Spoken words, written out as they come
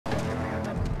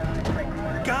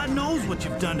God knows what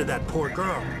you've done to that poor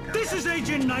girl. This is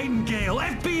Agent Nightingale,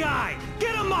 FBI!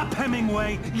 Get him up,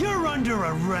 Hemingway! You're under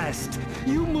arrest!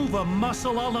 You move a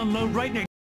muscle, I'll unload right in your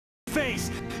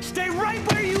face! Stay right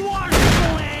where you are,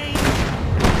 Slane!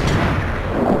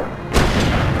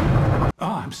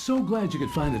 Ah, I'm so glad you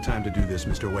could find the time to do this,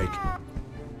 Mr. Wake.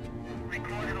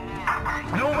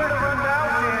 Nowhere to run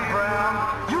now, Dan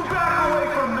Brown! You back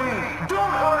away from me! Don't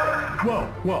hurt!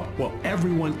 Whoa,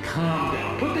 everyone calm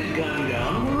down. Put the gun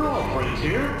down. We're all friends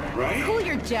here, right? Cool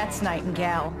your jets,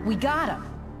 Nightingale. We got him.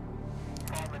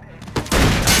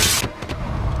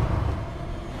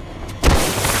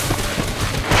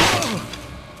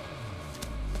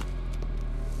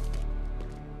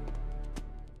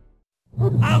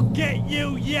 I'll get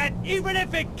you yet, even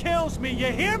if it kills me, you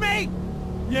hear me?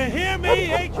 You hear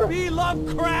me, H.P.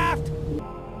 Lovecraft?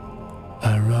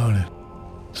 I wrote it.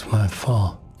 It's my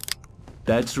fault.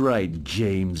 That's right,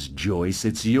 James Joyce.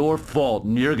 It's your fault,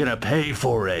 and you're gonna pay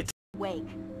for it. Wake.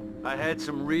 I had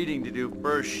some reading to do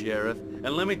first, Sheriff, and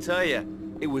let me tell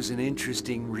you, it was an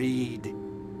interesting read.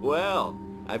 Well,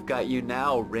 I've got you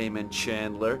now, Raymond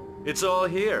Chandler. It's all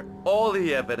here. All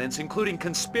the evidence, including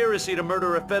conspiracy to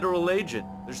murder a federal agent.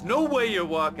 There's no way you're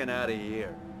walking out of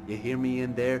here. You hear me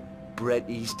in there, Bret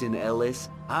Easton Ellis?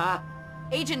 Huh?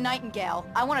 Agent Nightingale,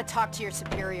 I want to talk to your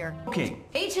superior. Okay.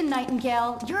 Agent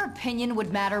Nightingale, your opinion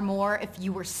would matter more if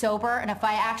you were sober and if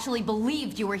I actually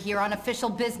believed you were here on official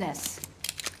business.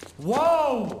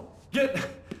 Whoa! Get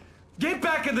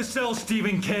back in the cell,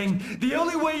 Stephen King. The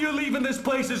only way you're leaving this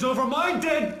place is over my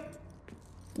dead...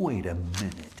 Wait a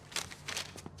minute.